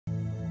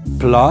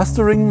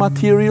Plastering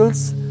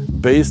materials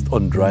based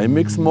on dry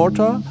mix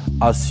mortar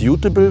are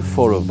suitable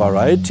for a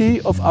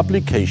variety of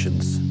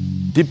applications,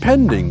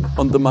 depending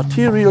on the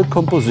material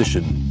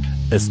composition,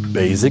 as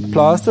basic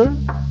plaster,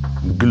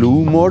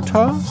 glue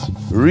mortar,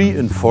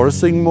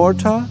 reinforcing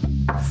mortar,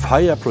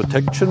 fire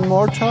protection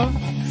mortar,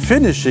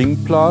 finishing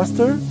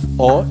plaster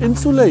or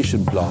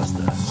insulation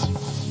plaster.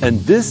 And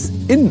this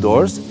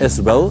indoors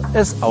as well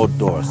as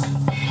outdoors.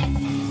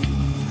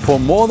 For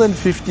more than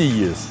 50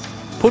 years,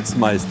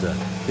 Putzmeister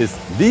is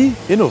the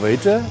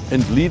innovator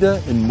and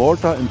leader in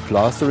mortar and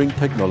plastering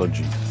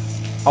technology.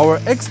 Our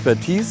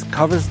expertise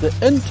covers the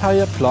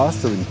entire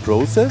plastering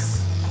process,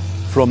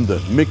 from the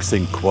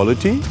mixing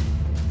quality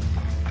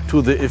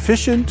to the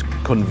efficient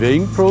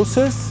conveying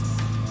process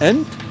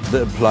and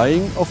the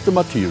applying of the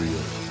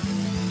material.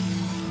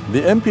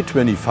 The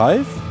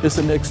MP25 is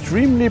an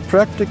extremely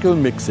practical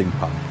mixing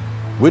pump,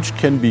 which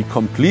can be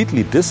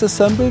completely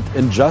disassembled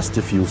in just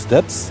a few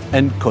steps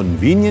and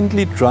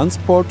conveniently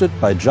transported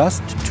by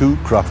just 2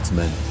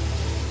 craftsmen.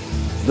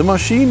 The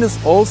machine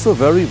is also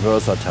very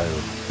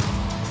versatile.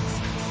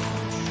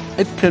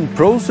 It can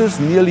process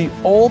nearly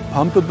all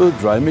pumpable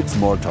dry mix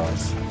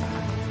mortars.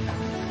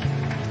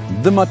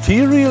 The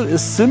material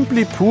is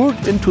simply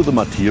poured into the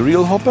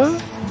material hopper,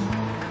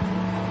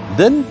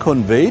 then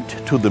conveyed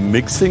to the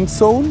mixing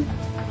zone,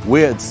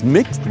 where it's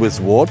mixed with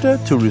water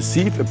to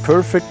receive a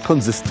perfect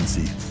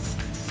consistency.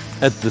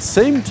 At the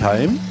same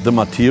time, the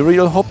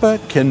material hopper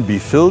can be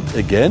filled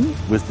again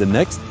with the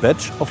next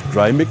batch of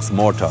dry mix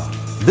mortar.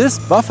 This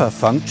buffer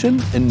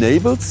function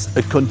enables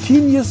a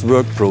continuous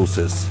work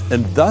process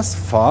and thus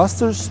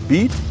faster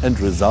speed and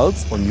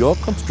results on your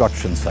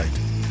construction site.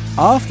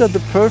 After the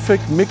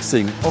perfect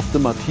mixing of the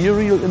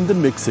material in the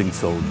mixing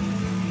zone,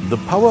 the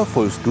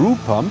powerful screw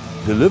pump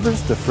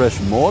delivers the fresh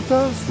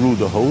mortar through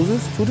the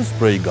hoses to the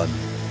spray gun.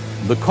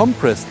 The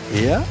compressed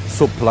air,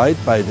 supplied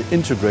by the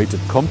integrated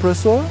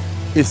compressor,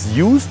 is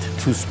used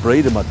to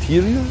spray the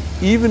material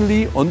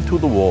evenly onto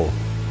the wall.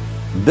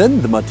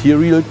 Then the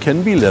material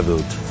can be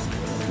leveled.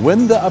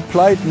 When the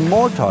applied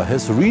mortar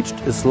has reached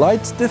a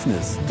slight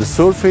stiffness, the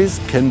surface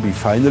can be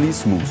finally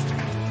smoothed.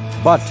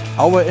 But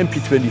our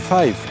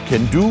MP25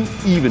 can do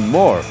even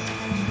more.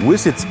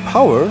 With its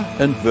power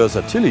and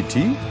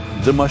versatility,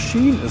 the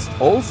machine is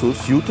also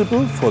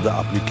suitable for the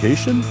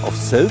application of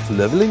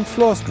self-leveling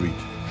floor screed.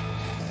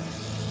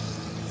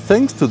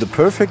 Thanks to the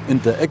perfect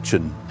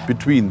interaction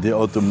between the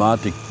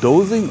automatic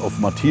dosing of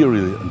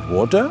material and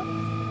water,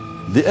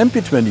 the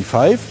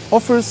MP25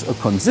 offers a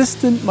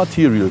consistent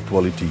material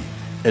quality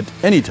at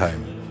any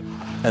time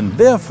and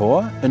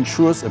therefore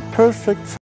ensures a perfect